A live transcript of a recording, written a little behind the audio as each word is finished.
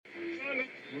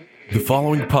The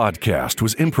following podcast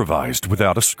was improvised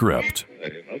without a script.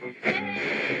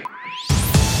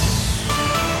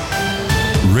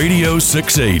 Radio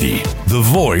 680, the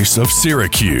voice of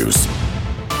Syracuse.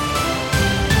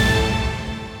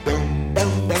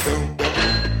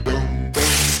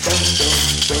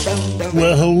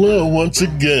 Well, hello once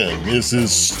again. This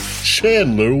is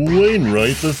Chandler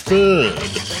Wainwright III,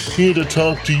 here to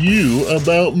talk to you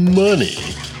about money.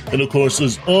 And of course,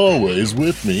 as always,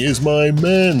 with me is my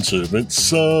manservant,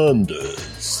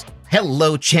 Saunders.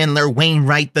 Hello, Chandler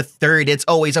Wainwright III. It's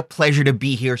always a pleasure to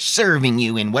be here serving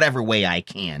you in whatever way I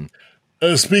can.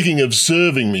 Speaking of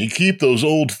serving me, keep those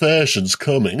old fashions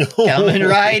coming. Coming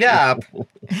right up.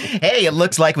 Hey, it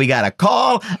looks like we got a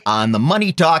call on the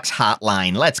Money Talks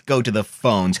hotline. Let's go to the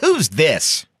phones. Who's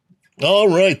this? All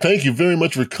right, thank you very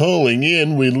much for calling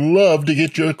in. We love to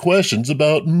get your questions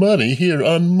about money here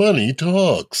on Money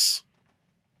Talks.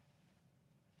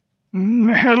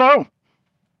 Hello?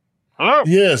 Hello?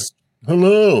 Yes,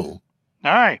 hello.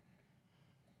 Hi.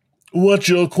 What's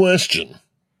your question?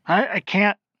 I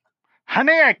can't.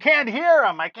 Honey, I can't hear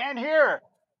him. I can't hear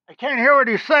what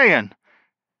he's saying.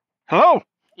 Hello?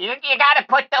 You gotta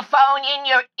put the phone in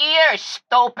your ear,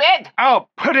 stupid. Oh,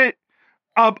 put it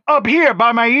up here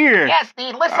by my ear. Yes, the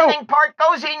listening part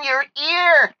goes in your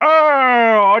ear.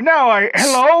 Oh, now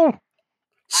hello?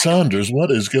 Saunders,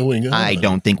 what is going on? I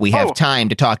don't think we have time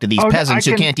to talk to these peasants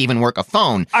who can't even work a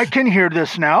phone. I can hear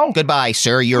this now. Goodbye,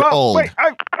 sir. You're old. Wait,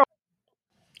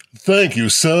 Thank you,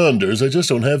 Saunders. I just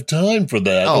don't have time for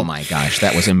that. Oh, my gosh.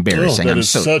 That was embarrassing. That is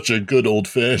such a good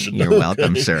old-fashioned. You're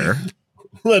welcome, sir.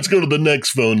 Let's go to the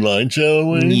next phone line, shall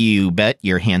we? You bet,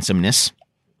 your handsomeness.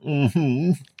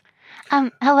 Mm-hmm.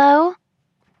 Hello?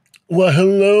 Well,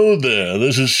 hello there.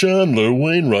 This is Chandler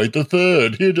Wainwright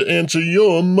III, here to answer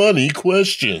your money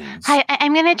questions. Hi,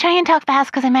 I'm going to try and talk fast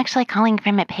because I'm actually calling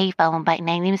from a payphone, but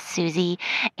my name is Susie,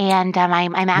 and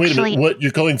I'm actually... Wait a minute, what?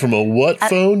 You're calling from a what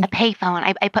phone? A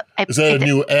payphone. Is that a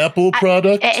new Apple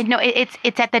product? No,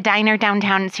 it's at the diner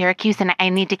downtown in Syracuse, and I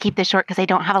need to keep this short because I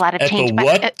don't have a lot of at change. At the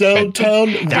what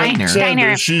downtown? Diner.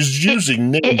 Sanders, she's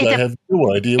using names. I have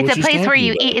no idea what she's talking about. It's a place where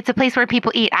you eat. It's a place where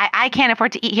people eat. I can't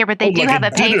afford to eat here, but they do have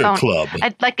a payphone. Club.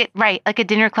 Like a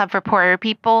dinner club for poorer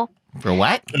people. For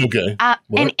what? Okay.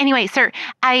 And anyway, sir,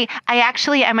 I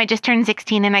just turned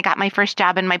 16 and I got my first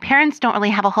job, and my parents don't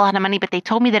really have a whole lot of money, but they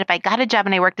told me that if I got a job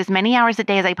and I worked as many hours a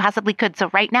day as I possibly could.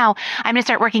 So right now I'm going to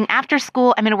start working after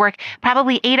school. I'm going to work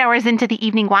probably 8 hours into the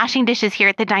evening washing dishes here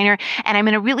at the diner, and I'm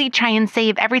going to really try and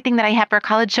save everything that I have for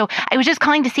college. So I was just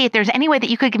calling to see if there's any way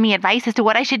that you could give me advice as to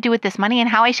what I should do with this money and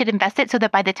how I should invest it so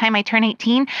that by the time I turn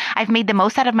 18, I've made the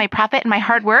most out of my profit and my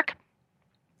hard work.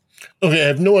 Okay, I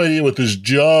have no idea what this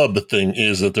job thing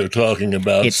is that they're talking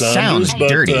about. It sounds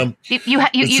dirty. You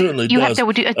have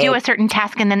to do a certain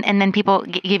task, and then people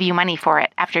give you money for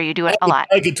it after you do it a lot.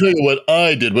 I can tell you what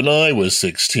I did when I was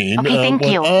 16. Okay, thank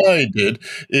you. What I did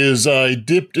is I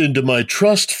dipped into my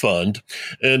trust fund,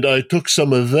 and I took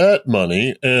some of that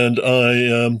money, and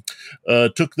I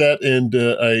took that and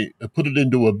I put it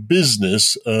into a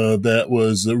business that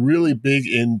was really big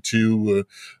into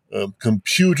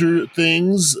computer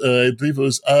things. I believe it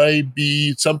was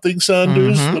IB something,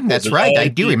 Saunders. Mm-hmm. That's right. I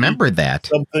do remember that.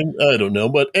 Something, I don't know.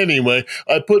 But anyway,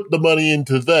 I put the money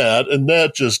into that, and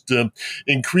that just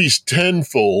increased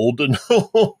tenfold. And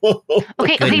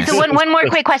Okay, so one more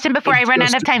quick question before I run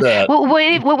out of time.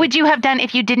 What would you have done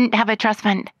if you didn't have a trust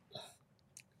fund?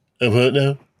 What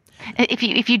now?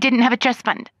 If you didn't have a trust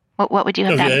fund, what would you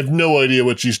have done? I have no idea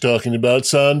what she's talking about,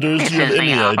 Saunders. This Do you have is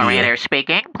any the operator idea?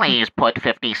 speaking. Please put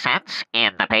 50 cents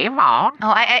in the payphone.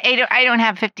 Oh, I don't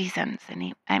have 50 cents.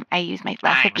 I use my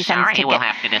last 50 cents to we'll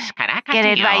have to disconnect get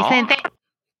advice. And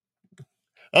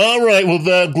All right,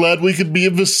 well, glad we could be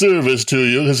of service to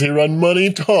you, because here on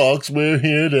Money Talks, we're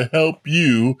here to help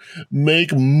you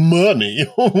make money.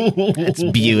 It's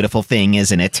a beautiful thing,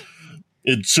 isn't it?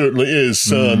 It certainly is,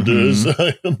 Saunders.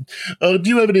 Mm-hmm. Do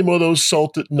you have any more of those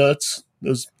salted nuts?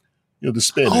 Those, the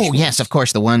Spanish ones. Yes, of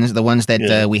course. The ones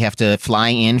that we have to fly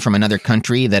in from another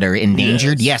country that are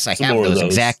endangered. Yes, I have those.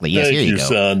 Exactly. Yes, Thank here you you, go.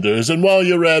 Saunders. And while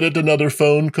you're at it, another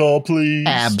phone call, please.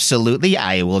 Absolutely.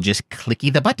 I will just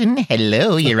clicky the button.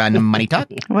 Hello, you're on Money Talk.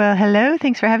 Well, hello.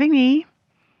 Thanks for having me.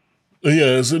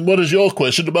 Yes, and what is your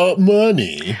question about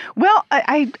money? Well,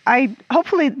 I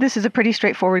hopefully this is a pretty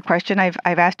straightforward question. I've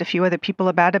asked a few other people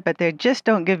about it, but they just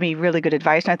don't give me really good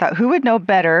advice. And I thought, who would know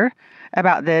better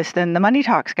about this than the Money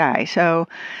Talks guy. So,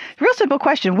 real simple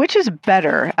question: which is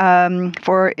better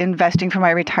for investing for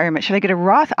my retirement? Should I get a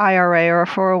Roth IRA or a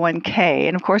 401k?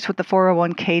 And of course, with the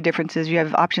 401k differences, you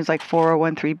have options like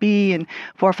 401(b) and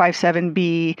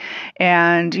 457B,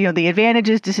 and the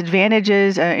advantages,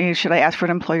 disadvantages. Should I ask for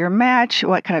an employer match?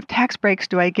 What kind of tax breaks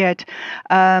do I get?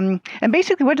 And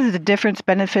basically, what is the difference,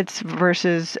 benefits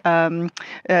versus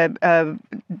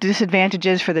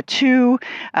disadvantages for the two?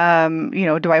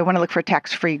 Do I want to look for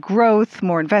tax-free growth,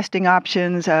 more investing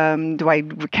options? Do I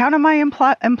count on my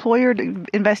employer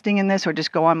investing in this, or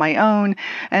just go on my own?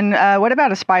 And what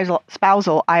about a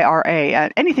spousal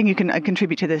IRA? Anything you can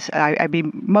contribute to this, I'd be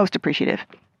most appreciative.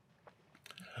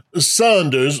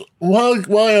 Saunders,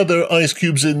 why are there ice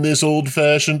cubes in this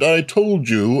old-fashioned? I told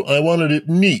you I wanted it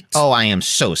neat. Oh, I am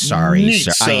so sorry, Neat,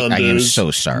 sir. I am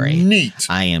so sorry. Neat.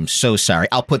 I am so sorry.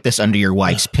 I'll put this under your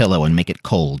wife's pillow and make it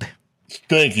cold.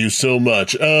 Thank you so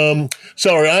much.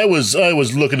 Sorry, I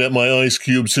was looking at my ice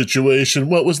cube situation.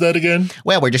 What was that again?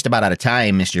 Well, we're just about out of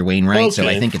time, Mr. Wainwright, so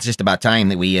I think it's just about time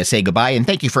that we say goodbye, and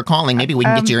thank you for calling. Maybe we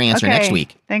can get your answer next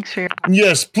week. Thanks for your...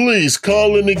 Yes, please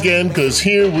call in again, because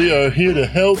we are here to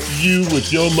help you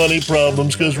with your money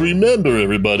problems, because remember,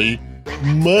 everybody,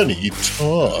 money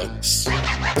talks.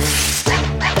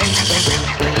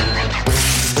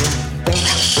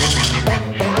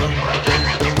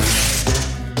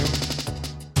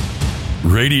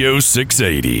 Radio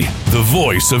 680, the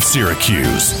voice of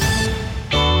Syracuse.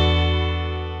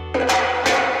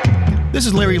 This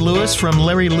is Larry Lewis from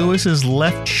Larry Lewis's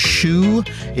Left Shoe.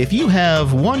 If you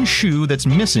have one shoe that's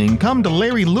missing, come to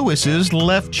Larry Lewis's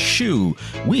Left Shoe.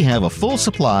 We have a full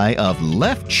supply of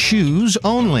left shoes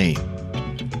only.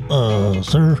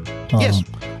 Sir? Yes.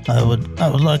 I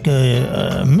would like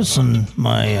missing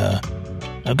my,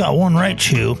 I've got one right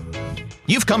shoe.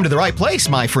 You've come to the right place,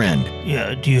 my friend.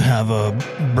 Yeah, do you have a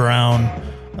brown,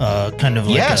 kind of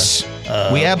like yes,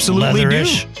 we absolutely do.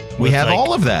 We have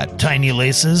all of that. Tiny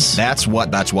laces. That's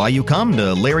why you come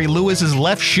to Larry Lewis's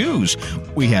Left Shoes.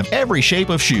 We have every shape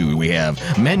of shoe. We have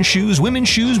men's shoes, women's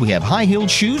shoes, we have high-heeled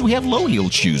shoes, we have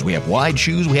low-heeled shoes, we have wide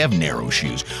shoes, we have narrow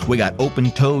shoes. We got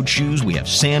open-toed shoes, we have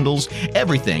sandals,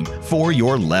 everything for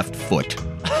your left foot.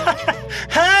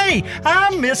 Hey,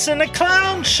 I'm missing a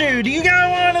clown shoe. Do you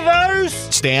got one of those?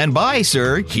 Stand by,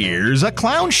 sir. Here's a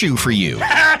clown shoe for you.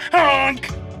 Honk.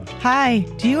 Hi,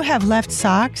 do you have left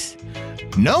socks?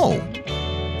 No.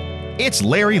 It's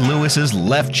Larry Lewis's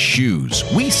Left Shoes.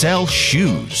 We sell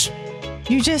shoes.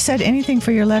 You just said anything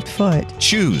for your left foot.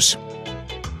 Shoes.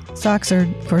 Socks are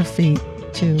for feet,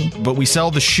 too. But we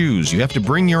sell the shoes. You have to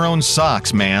bring your own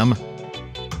socks, ma'am.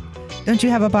 Don't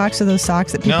you have a box of those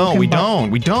socks that people can buy? No,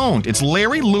 we don't. It's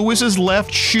Larry Lewis's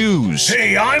Left Shoes.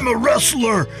 Hey, I'm a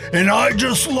wrestler, and I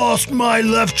just lost my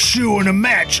left shoe in a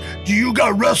match. Do you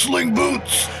got wrestling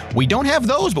boots? We don't have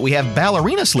those, but we have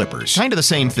ballerina slippers. Kind of the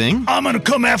same thing. I'm gonna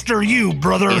come after you,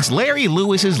 brother. It's Larry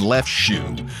Lewis's Left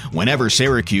Shoe. Whenever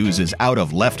Syracuse is out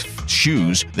of left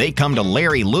shoes, they come to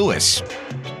Larry Lewis.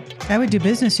 I would do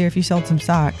business here if you sold some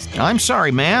socks. I'm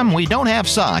sorry, ma'am. We don't have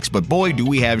socks, but boy, do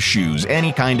we have shoes.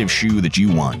 Any kind of shoe that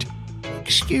you want.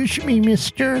 Excuse me,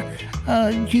 mister.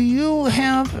 Do you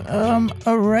have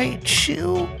a right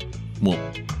shoe? Well,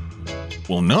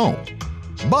 no.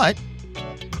 But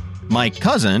my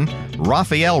cousin,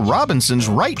 Raphael Robinson's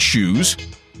right shoes,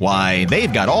 why,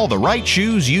 they've got all the right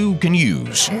shoes you can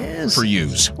use for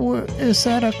use. Is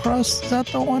that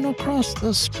the one across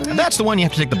the street? That's the one you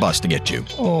have to take the bus to get to.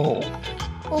 Oh,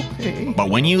 okay.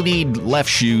 But when you need left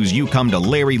shoes, you come to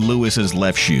Larry Lewis's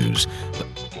Left Shoes.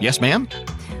 Yes, ma'am?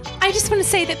 I just want to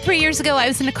say that 3 years ago I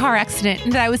was in a car accident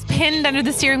and I was pinned under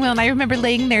the steering wheel, and I remember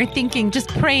laying there thinking, just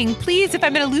praying, please, if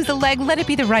I'm going to lose a leg, let it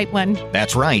be the right one.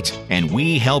 That's right. And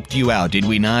we helped you out, did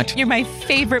we not? You're my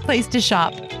favorite place to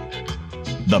shop.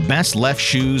 The best left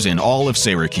shoes in all of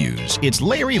Syracuse. It's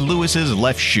Larry Lewis's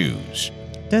Left Shoes.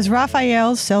 Does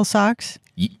Raphael sell socks?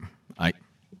 I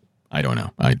don't know.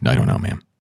 I don't know, ma'am.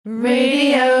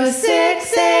 Radio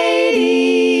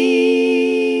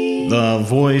 680. The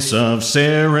voice of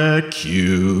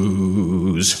Syracuse.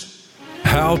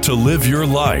 How to live your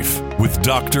life with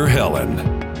Dr.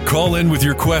 Helen. Call in with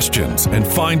your questions and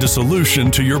find a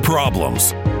solution to your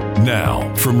problems.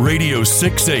 Now, from Radio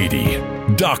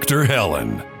 680, Dr.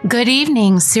 Helen. Good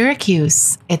evening,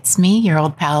 Syracuse. It's me, your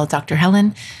old pal, Dr.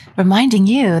 Helen, reminding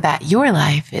you that your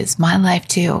life is my life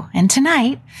too. And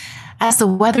tonight, as the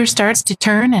weather starts to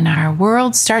turn and our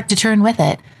worlds start to turn with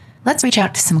it, let's reach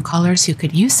out to some callers who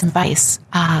could use some advice.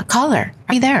 Caller,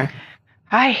 are you there?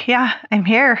 Hi, yeah, I'm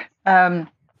here. I'm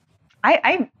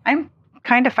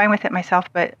kind of fine with it myself,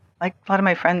 but like a lot of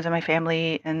my friends and my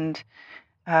family and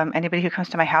Anybody who comes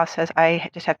to my house says I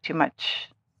just have too much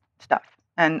stuff.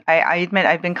 And I admit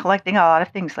I've been collecting a lot of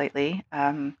things lately.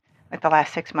 Like the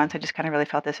last 6 months, I just kind of really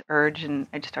felt this urge, and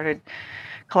I just started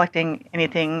collecting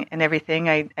anything and everything.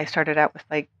 I started out with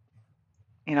like,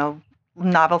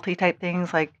 novelty type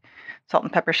things like salt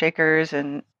and pepper shakers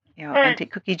and empty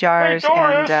cookie jars,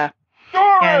 and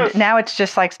now it's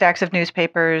just like stacks of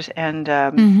newspapers and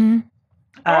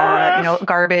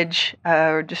garbage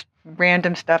or just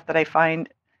random stuff that I find.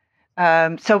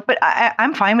 But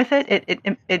I'm fine with it.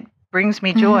 It brings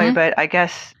me joy, but I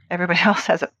guess everybody else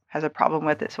has a problem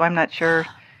with it. So I'm not sure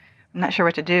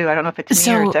what to do. I don't know if it's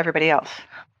me or it's everybody else.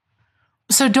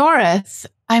 So Doris,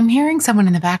 I'm hearing someone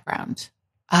in the background.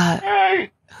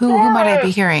 Who might I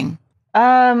be hearing?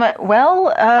 I'm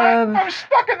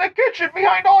stuck in the kitchen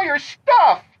behind all your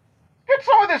stuff. Get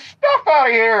some of this stuff out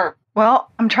of here.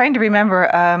 Well, I'm trying to remember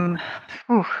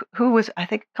who was. I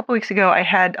think a couple weeks ago I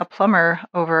had a plumber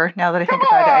over. Now that I think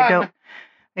about it,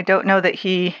 I don't know that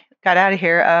he got out of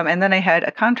here. And then I had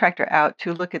a contractor out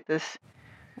to look at this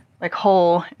like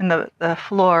hole in the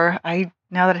floor.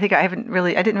 Now that I think I didn't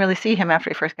really see him after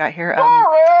he first got here.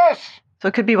 Doris! So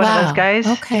it could be one of those guys.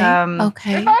 Okay.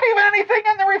 Okay. There's not even anything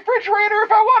in the refrigerator.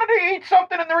 If I wanted to eat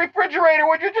something in the refrigerator,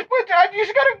 would you just you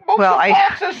just gotta move some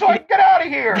boxes so I can get out of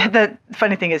here. The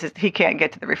funny thing is he can't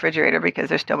get to the refrigerator because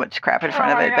there's so much crap in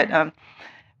front of it. But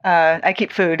I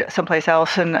keep food someplace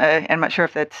else, and I'm not sure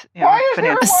if that's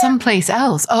someplace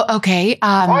else. Oh, okay.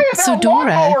 Why is there a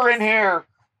lawnmower in here?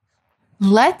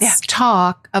 Let's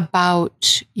talk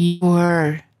about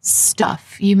your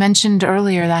stuff. You mentioned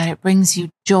earlier that it brings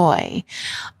you joy.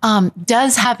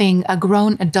 Does having a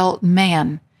grown adult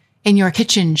man in your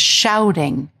kitchen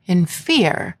shouting in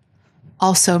fear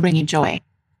also bring you joy?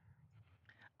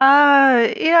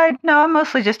 No, I'm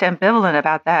mostly just ambivalent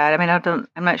about that. I mean,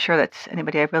 I'm not sure that's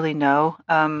anybody I really know.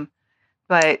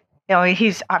 But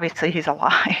he's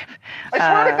alive. I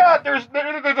swear to God, there's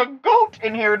a goat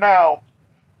in here now.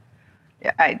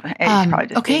 Yeah, he's probably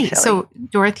just being silly. So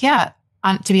Dorothea,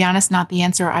 to be honest, not the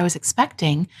answer I was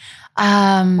expecting.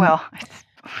 I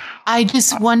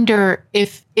just wonder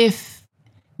if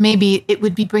maybe it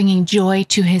would be bringing joy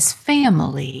to his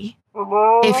family.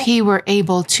 Hello? If he were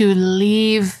able to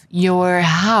leave your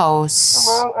house.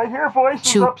 Hello? I hear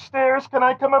voices upstairs. Can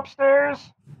I come upstairs?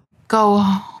 Go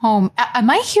home. Am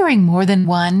I hearing more than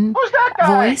one Who's that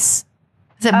guy? voice?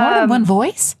 Is it more than one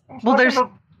voice? Well, there's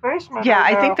basement. Yeah,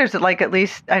 I think there's like at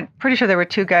least. I'm pretty sure there were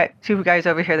two guys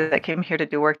over here that came here to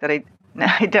do work that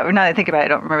now that I think about it, I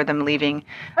don't remember them leaving.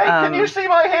 Hey, can you see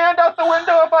my hand out the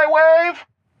window if I wave?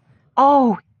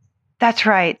 Oh, that's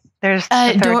right. There's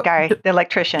the third guy, the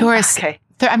electrician. Doris, okay.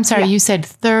 I'm sorry, you said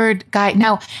third guy.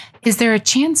 Now, is there a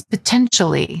chance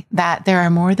potentially that there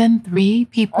are more than 3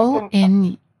 people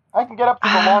in? I can get up to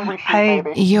the laundry chute,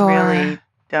 maybe. Your really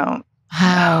don't.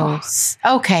 House.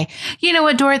 Okay. You know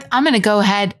what, Dorothy? I'm going to go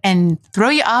ahead and throw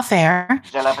you off air.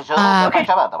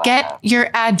 Get your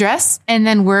address, and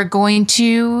then we're going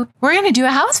to do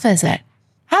a house visit.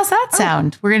 How's that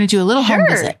sound? We're going to do a little home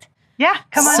visit. Yeah,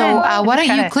 come on. So why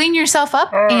don't you clean yourself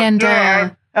up and?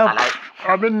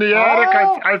 I'm in the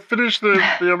attic. I finished the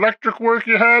electric work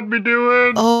you had me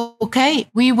doing. Okay.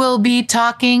 We will be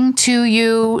talking to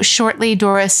you shortly,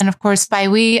 Doris. And of course, by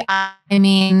we, I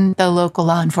mean the local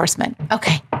law enforcement.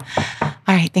 Okay. All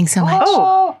right. Thanks so much.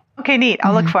 Oh, okay, neat.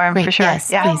 I'll look for him for sure.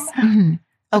 Yes, yeah. please. Mm-hmm.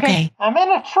 Okay. I'm in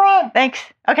a trunk. Thanks.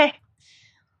 Okay.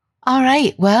 All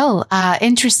right. Well,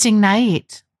 interesting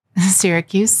night,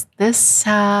 Syracuse. This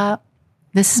has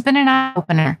been an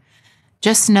eye-opener.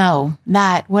 Just know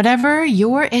that whatever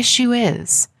your issue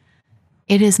is,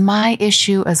 it is my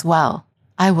issue as well.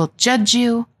 I will judge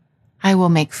you. I will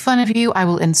make fun of you. I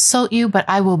will insult you, but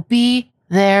I will be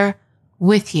there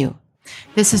with you.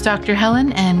 This is Dr.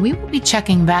 Helen, and we will be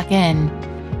checking back in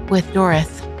with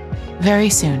Dorothy very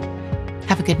soon.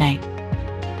 Have a good night.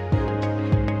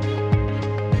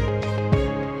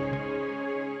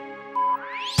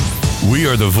 We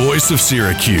are the voice of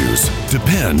Syracuse.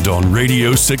 Depend on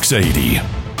Radio 680.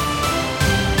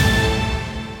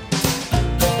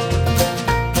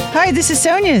 Hi, this is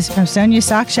Sonia's from Sonia's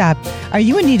Sock Shop. Are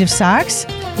you in need of socks?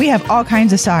 We have all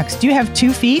kinds of socks. Do you have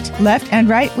 2 feet, left and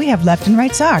right? We have left and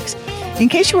right socks. In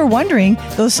case you were wondering,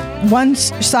 those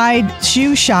one-side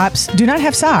shoe shops do not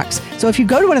have socks. So if you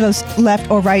go to one of those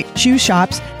left or right shoe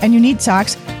shops and you need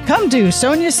socks, come to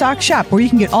Sonia's Sock Shop where you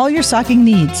can get all your socking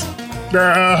needs.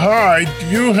 Hi, do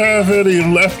you have any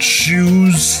left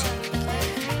shoes?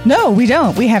 No, we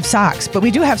don't. We have socks, but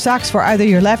we do have socks for either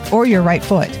your left or your right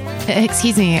foot.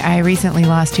 Excuse me, I recently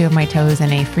lost 2 of my toes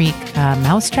in a freak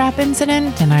mousetrap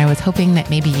incident, and I was hoping that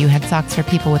maybe you had socks for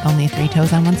people with only 3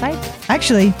 toes on one side.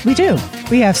 Actually, we do.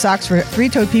 We have socks for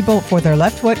 3-toed people for their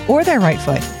left foot or their right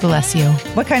foot. Bless you.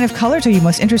 What kind of colors are you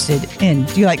most interested in?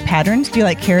 Do you like patterns? Do you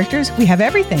like characters? We have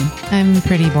everything. I'm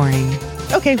pretty boring.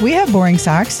 Okay, we have boring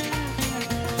socks.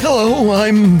 Hello,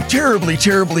 I'm terribly,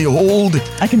 terribly old.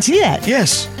 I can see that.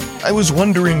 Yes. I was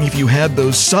wondering if you had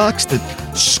those socks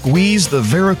that squeeze the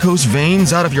varicose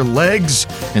veins out of your legs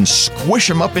and squish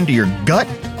them up into your gut.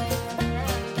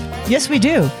 Yes, we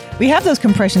do. We have those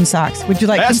compression socks. Would you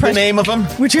like? That's the name of them.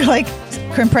 Would you like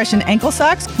compression ankle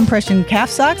socks, compression calf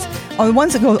socks, or the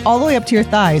ones that go all the way up to your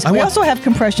thighs? We also have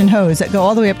compression hose that go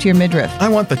all the way up to your midriff. I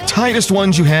want the tightest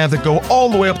ones you have that go all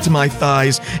the way up to my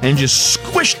thighs and just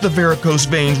squish the varicose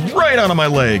veins right out of my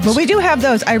legs. But we do have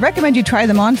those. I recommend you try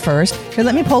them on first. Here,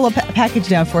 let me pull a package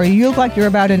down for you. You look like you're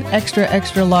about an extra,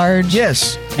 extra large.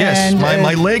 Yes. And,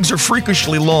 my legs are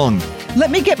freakishly long. Let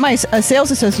me get my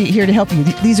sales associate here to help you.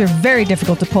 These are very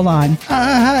difficult to pull on.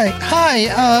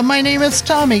 Hi. My name is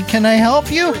Tommy. Can I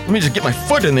help you? Let me just get my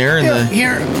foot in there and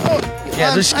Here.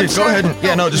 just go ahead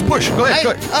and just push. Go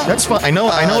ahead. That's fine. I know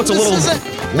it's a little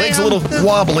legs a little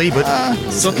wobbly, but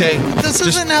it's okay. This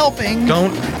isn't helping.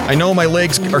 Don't. I know my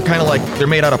legs are kind of like they're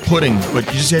made out of pudding, but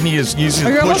you just need to use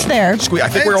You're push. almost there. Squeeze. I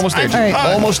think we're almost there. All right.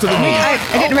 Almost to the knee. I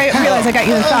didn't realize I got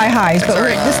you the thigh highs, but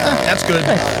That's good.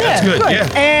 That's good. Yeah.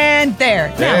 And there.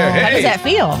 Now, how does that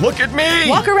feel? Look at me.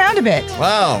 Walk around a bit.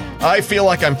 Wow. I feel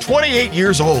like I'm 28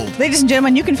 years old. Ladies and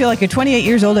gentlemen, you can feel like you're 28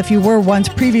 years old if you were once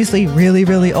previously really,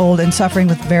 really old and suffering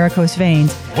with varicose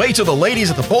veins. Wait till the ladies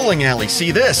at the bowling alley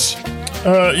see this.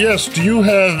 Yes, do you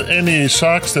have any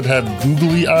socks that have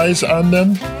googly eyes on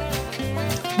them?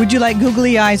 Would you like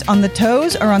googly eyes on the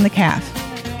toes or on the calf?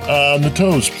 On the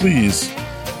toes, please.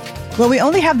 Well, we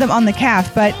only have them on the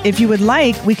calf, but if you would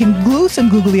like, we can glue some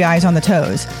googly eyes on the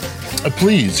toes.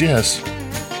 Please, yes.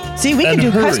 See, we can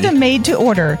do custom made to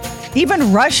order,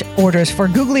 even rush orders for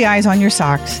googly eyes on your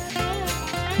socks.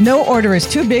 No order is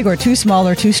too big or too small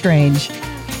or too strange.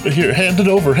 Here, hand it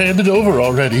over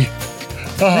already.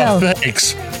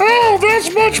 Thanks. Oh,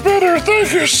 that's much better.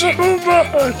 Thank you so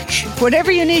much.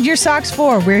 Whatever you need your socks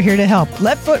for, we're here to help.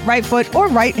 Left foot, right foot, or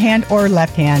right hand or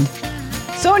left hand.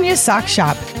 Sonia's Sock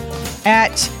Shop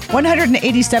at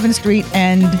 187th Street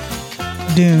and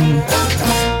Dune.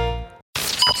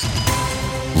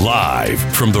 Live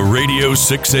from the Radio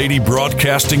 680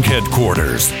 Broadcasting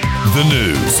Headquarters, the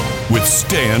news with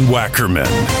Stan Wackerman.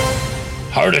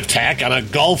 Heart attack on a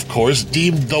golf course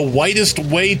deemed the whitest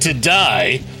way to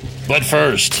die. But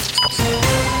first,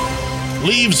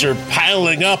 leaves are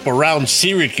piling up around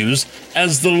Syracuse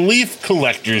as the Leaf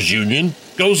Collectors Union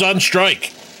goes on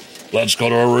strike. Let's go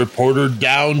to our reporter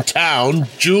downtown,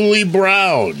 Julie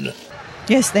Brown.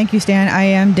 Yes, thank you, Stan. I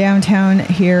am downtown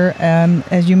here,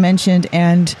 as you mentioned,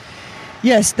 and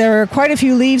yes, there are quite a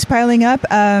few leaves piling up.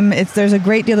 There's a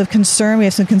great deal of concern. We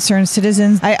have some concerned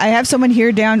citizens. I have someone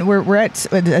here down. We're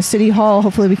at a City Hall.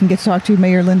 Hopefully we can get to talk to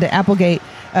Mayor Linda Applegate.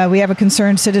 We have a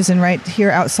concerned citizen right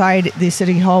here outside the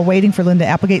City Hall waiting for Linda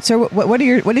Applegate. Sir, what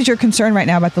is your concern right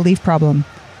now about the leaf problem?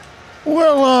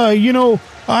 Well, I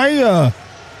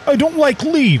don't like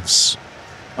leaves.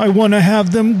 I want to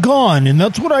have them gone, and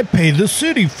that's what I pay the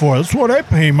city for. That's what I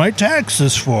pay my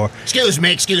taxes for. Excuse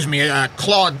me,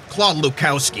 Claude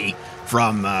Lukowski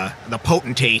from the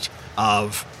potentate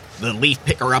of the Leaf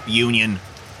Picker-Up Union.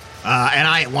 And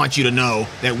I want you to know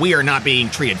that we are not being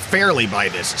treated fairly by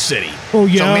this city. Oh,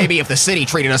 yeah? So maybe if the city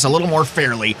treated us a little more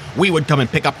fairly, we would come and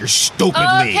pick up your stupid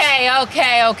leaf.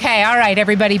 Okay. All right,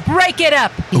 everybody, break it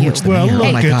up. It's the mayor.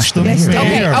 Oh, my gosh, the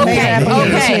mayor. Okay.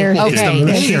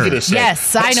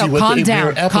 Yes, I know.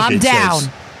 Calm down.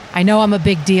 I know I'm a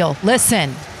big deal.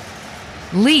 Listen.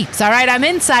 Leaves, all right? I'm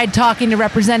inside talking to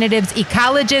representatives,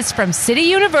 ecologists from City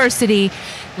University.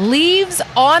 Leaves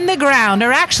on the ground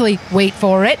are actually, wait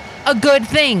for it, a good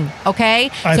thing,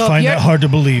 okay? I find that hard to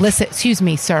believe. Listen, excuse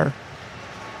me, sir.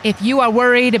 If you are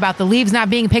worried about the leaves not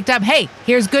being picked up, hey,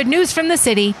 here's good news from the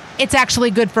city. It's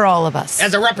actually good for all of us.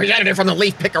 As a representative from the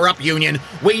Leaf Picker-Up Union,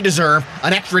 we deserve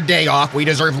an extra day off. We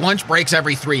deserve lunch breaks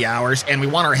every 3 hours, and we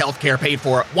want our health care paid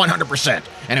for 100%.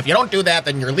 And if you don't do that,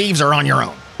 then your leaves are on your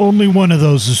own. Only one of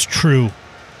those is true.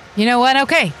 You know what?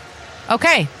 Okay.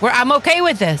 I'm okay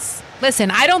with this. Listen,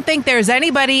 I don't think there's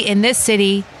anybody in this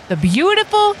city, the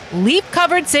beautiful,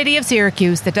 leaf-covered city of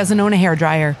Syracuse, that doesn't own a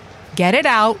hairdryer. Get it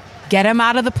out. Get them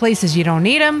out of the places you don't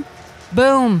need them.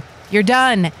 Boom. You're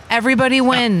done. Everybody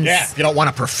wins. Yeah, if you don't want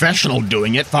a professional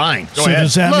doing it, fine. Go so ahead.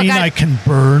 does that mean I can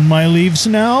burn my leaves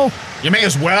now? You may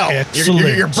as well.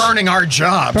 Excellent. You're burning our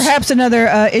jobs. Perhaps another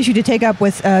issue to take up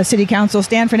with City Council.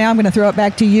 Stan, for now, I'm going to throw it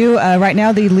back to you. Right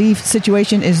now, the leaf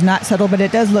situation is not settled, but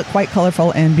it does look quite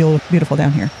colorful and beautiful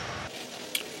down here.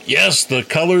 Yes, the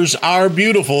colors are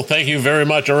beautiful. Thank you very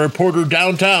much. Our reporter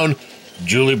downtown,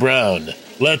 Julie Brown.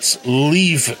 Let's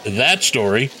leave that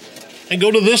story and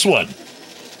go to this one.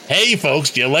 Hey,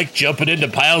 folks, do you like jumping into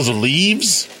piles of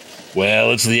leaves?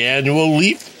 Well, it's the annual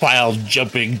leaf pile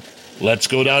jumping. Let's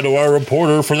go down to our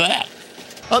reporter for that.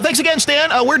 Thanks again, Stan.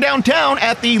 We're downtown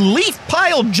at the leaf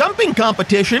pile jumping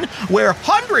competition where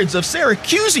hundreds of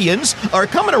Syracusians are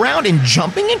coming around and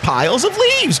jumping in piles of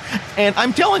leaves. And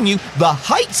I'm telling you, the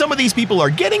height some of these people are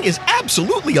getting is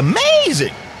absolutely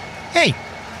amazing. Hey,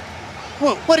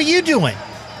 what are you doing?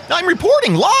 I'm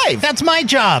reporting live. That's my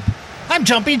job. I'm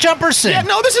Jumpy Jumperson. Yeah,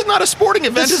 no, this is not a sporting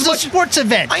event. This is a sports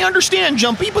event. I understand,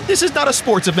 Jumpy, but this is not a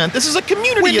sports event. This is a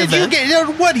community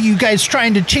event. What are you guys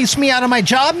trying to chase me out of my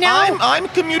job now? I'm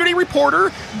community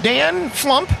reporter Dan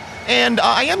Flump, and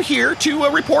I am here to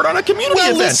report on a community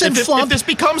event. Listen, Flump. If this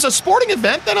becomes a sporting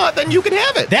event, then you can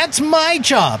have it. That's my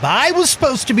job. I was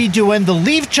supposed to be doing the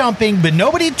leaf jumping, but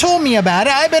nobody told me about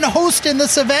it. I've been hosting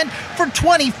this event for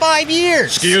 25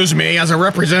 years. Excuse me, as a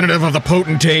representative of the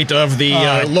potentate of the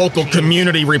local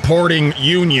community reporting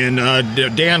union,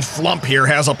 Dan Flump here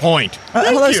has a point.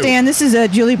 Hello, Stan. This is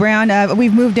Julie Brown.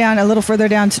 We've moved down a little further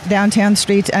downtown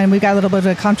streets, and we've got a little bit of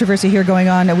a controversy here going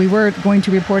on. We were going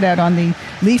to report out on the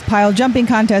leaf pile jumping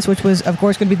contest, which was, of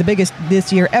course, going to be the biggest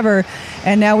this year ever.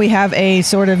 And now we have a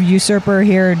sort of usurper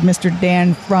here, Mr.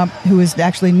 Dan Flump, who is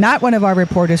actually not one of our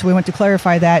reporters. We want to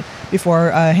clarify that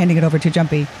before handing it over to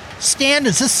Jumpy. Stan,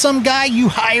 is this some guy you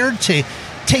hired to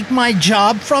take my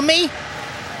job from me?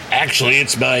 Actually,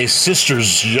 it's my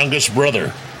sister's youngest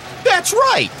brother. That's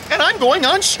right. And I'm going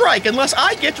on strike unless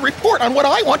I get to report on what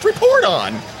I want to report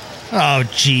on. Oh,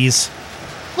 jeez.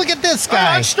 Look at this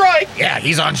guy. I'm on strike. Yeah,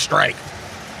 he's on strike.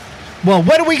 Well,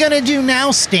 what are we going to do now,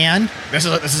 Stan? This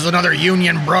is another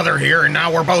union brother here, and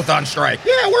now we're both on strike.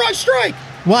 Yeah, we're on strike.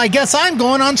 Well, I guess I'm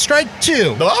going on strike,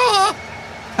 too.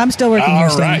 I'm still working here,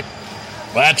 Stan. All right.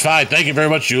 Well, that's fine. Thank you very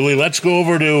much, Julie. Let's go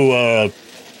over to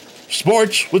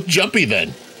sports with Jumpy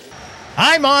then.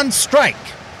 I'm on strike.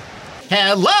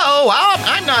 Hello.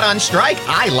 I'm not on strike.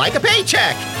 I like a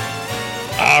paycheck.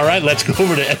 All right, let's go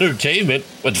over to entertainment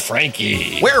with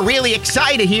Frankie. We're really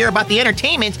excited here about the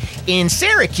entertainment in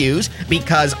Syracuse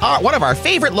because one of our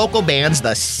favorite local bands,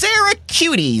 the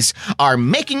Syracuties, are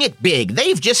making it big.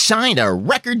 They've just signed a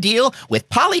record deal with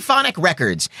Polyphonic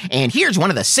Records. And here's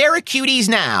one of the Syracuties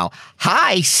now.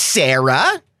 Hi,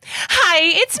 Sarah. Hi,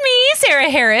 it's me, Sarah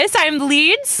Harris. I'm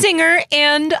lead singer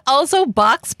and also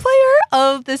box player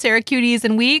of the Syracuties,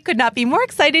 and we could not be more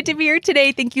excited to be here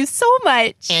today. Thank you so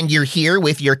much. And you're here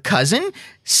with your cousin,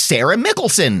 Sarah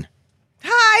Mickelson.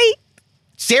 Hi.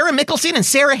 Sarah Mickelson and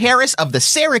Sarah Harris of the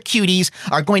Syracuties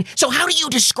are going... So how do you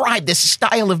describe this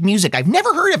style of music? I've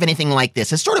never heard of anything like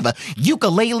this. It's sort of a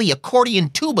ukulele, accordion,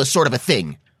 tuba sort of a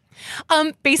thing.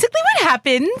 Basically what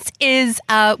happens is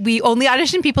we only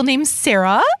audition people named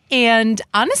Sarah, and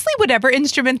honestly, whatever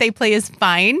instrument they play is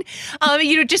fine.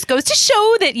 It just goes to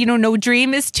show that, no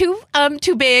dream is too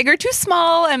big or too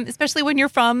small, especially when you're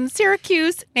from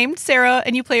Syracuse, named Sarah,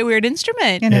 and you play a weird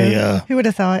instrument. Hey, who would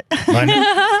have thought?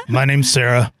 My name's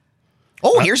Sarah.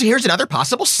 Oh, here's another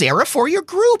possible Sarah for your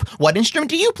group. What instrument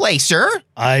do you play, sir?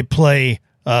 I play,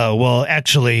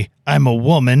 actually, I'm a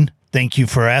woman. Thank you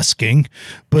for asking.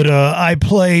 But I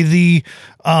play the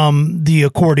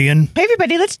accordion. Hey,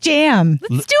 everybody, let's jam.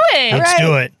 Let's do it. Let's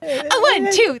do it.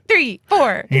 1, 2, 3,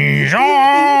 4.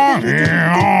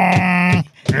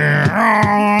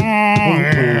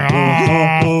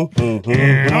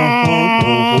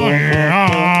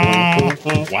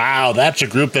 Wow, that's a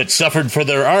group that suffered for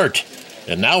their art.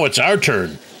 And now it's our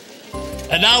turn.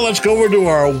 And now let's go over to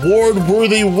our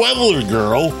award-worthy weather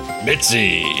girl,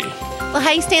 Mitzi. Well,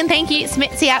 hi, Stan. Thank you. It's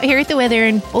Mitzi out here at the weather,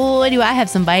 and boy, do I have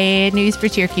some bad news for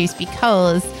Syracuse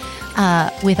because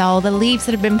with all the leaves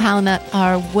that have been piling up,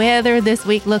 our weather this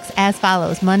week looks as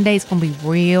follows. Monday's going to be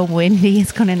real windy.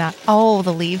 It's going to knock all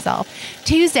the leaves off.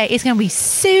 Tuesday, it's going to be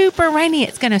super rainy.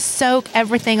 It's going to soak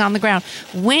everything on the ground.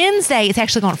 Wednesday, it's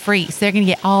actually going to freeze. They're going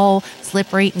to get all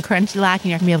slippery and crunchy-like,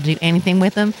 and you're not going to be able to do anything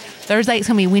with them. Thursday, it's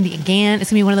going to be windy again. It's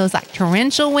going to be one of those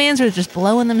torrential winds where they're just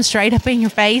blowing them straight up in your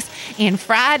face. And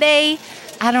Friday,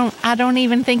 I don't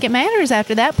even think it matters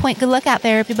after that point. Good luck out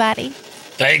there, everybody.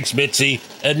 Thanks, Mitzi.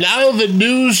 And now the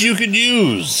news you could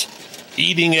use.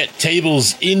 Eating at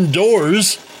tables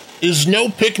indoors is no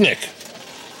picnic.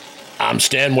 I'm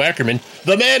Stan Wackerman,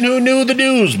 the man who knew the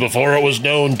news before it was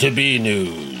known to be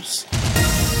news.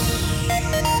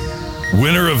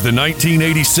 Winner of the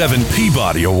 1987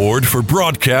 Peabody Award for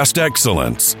Broadcast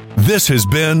Excellence. This has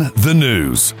been The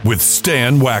News with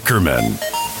Stan Wackerman.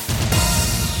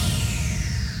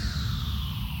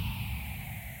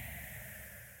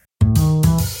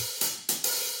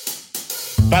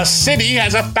 The city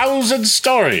has 1,000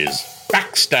 stories.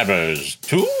 Backstabbers,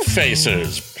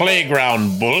 two-facers,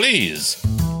 playground bullies.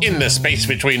 In the space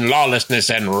between lawlessness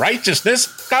and righteousness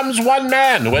comes one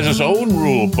man who has his own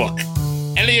rule book.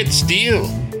 Elliot Steele,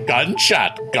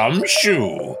 Gunshot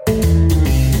Gumshoe.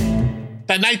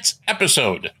 Tonight's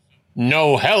episode,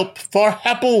 No Help for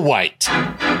Hepplewhite.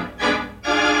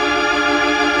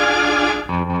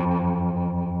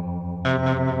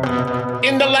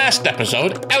 In the last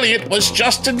episode, Elliot was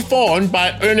just informed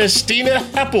by Ernestina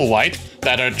Hepplewhite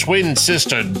that her twin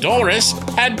sister Doris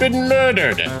had been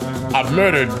murdered. A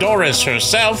murder Doris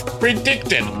herself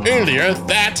predicted earlier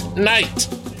that night.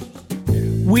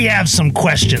 We have some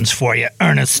questions for you,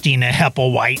 Ernestina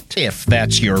Hepplewhite. If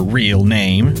that's your real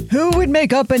name. Who would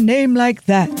make up a name like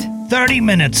that? 30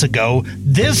 minutes ago,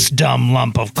 this dumb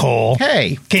lump of coal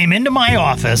came into my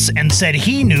office and said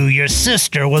he knew your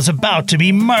sister was about to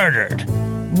be murdered.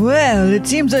 Well, it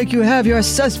seems like you have your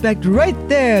suspect right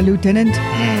there, Lieutenant.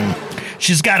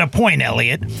 She's got a point,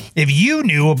 Elliot. If you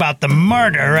knew about the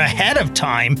murder ahead of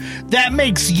time, that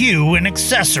makes you an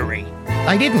accessory.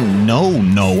 I didn't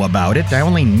know about it. I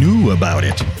only knew about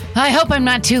it. I hope I'm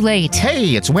not too late.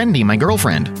 Hey, it's Wendy, my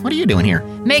girlfriend. What are you doing here?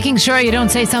 Making sure you don't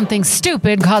say something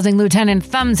stupid causing Lieutenant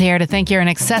Thumbs here to think you're an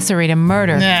accessory to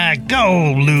murder.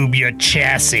 Go lube your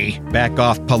chassis. Back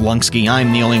off, Palunsky.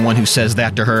 I'm the only one who says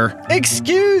that to her.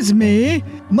 Excuse me?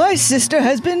 My sister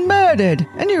has been murdered,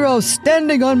 and you're all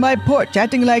standing on my porch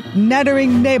acting like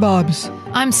nattering nabobs.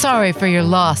 I'm sorry for your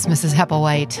loss, Mrs.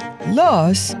 Hepplewhite.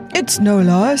 Loss? It's no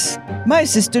loss. My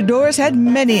sister Doris had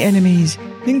many enemies,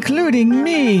 including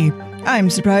me. I'm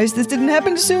surprised this didn't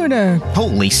happen sooner.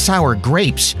 Holy sour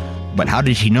grapes. But how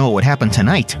did she know it would happen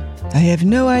tonight? I have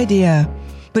no idea.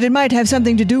 But it might have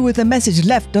something to do with a message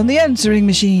left on the answering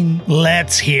machine.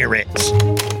 Let's hear it.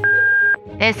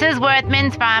 This is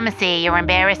Worthman's Pharmacy. Your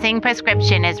embarrassing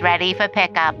prescription is ready for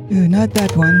pickup. Not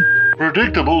that one.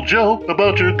 Predictable joke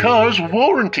about your car's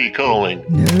warranty calling.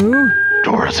 No.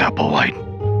 Doris Hepplewhite,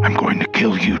 I'm going to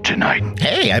kill you tonight.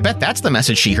 Hey, I bet that's the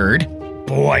message she heard.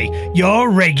 Boy,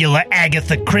 you're regular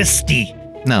Agatha Christie.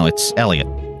 No, it's Elliot.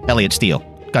 Elliot Steele.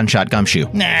 Gunshot Gumshoe.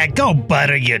 Go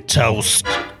butter your toast.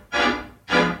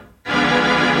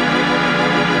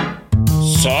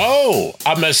 So,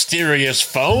 a mysterious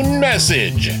phone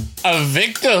message, a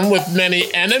victim with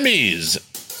many enemies,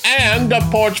 and a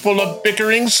porch full of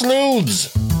bickering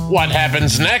sleuths. What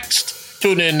happens next?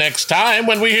 Tune in next time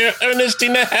when we hear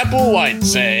Ernestina Hepplewhite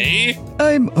say,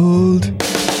 I'm old.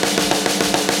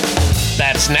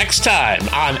 That's next time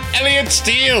on Elliot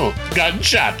Steele,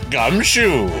 Gunshot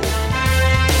Gumshoe.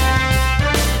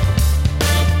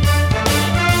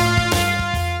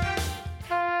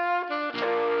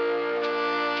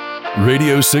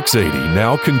 Radio 680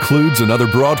 now concludes another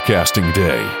broadcasting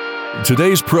day.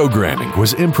 Today's programming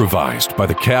was improvised by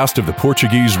the cast of the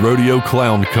Portuguese Rodeo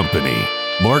Clown Company.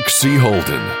 Mark C.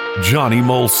 Holden, Johnny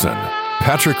Molson,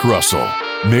 Patrick Russell,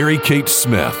 Mary Kate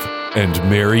Smith, and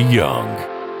Mary Young.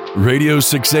 Radio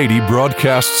 680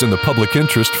 broadcasts in the public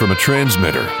interest from a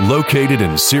transmitter located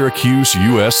in Syracuse,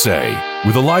 USA,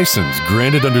 with a license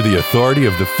granted under the authority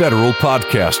of the Federal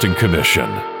Podcasting Commission.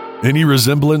 Any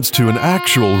resemblance to an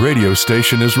actual radio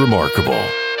station is remarkable.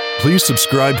 Please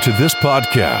subscribe to this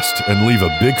podcast and leave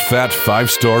a big fat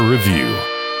 5-star review.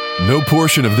 No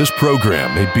portion of this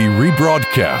program may be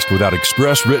rebroadcast without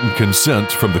express written consent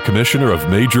from the Commissioner of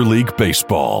Major League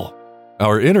Baseball.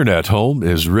 Our internet home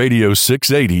is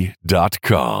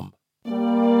radio680.com.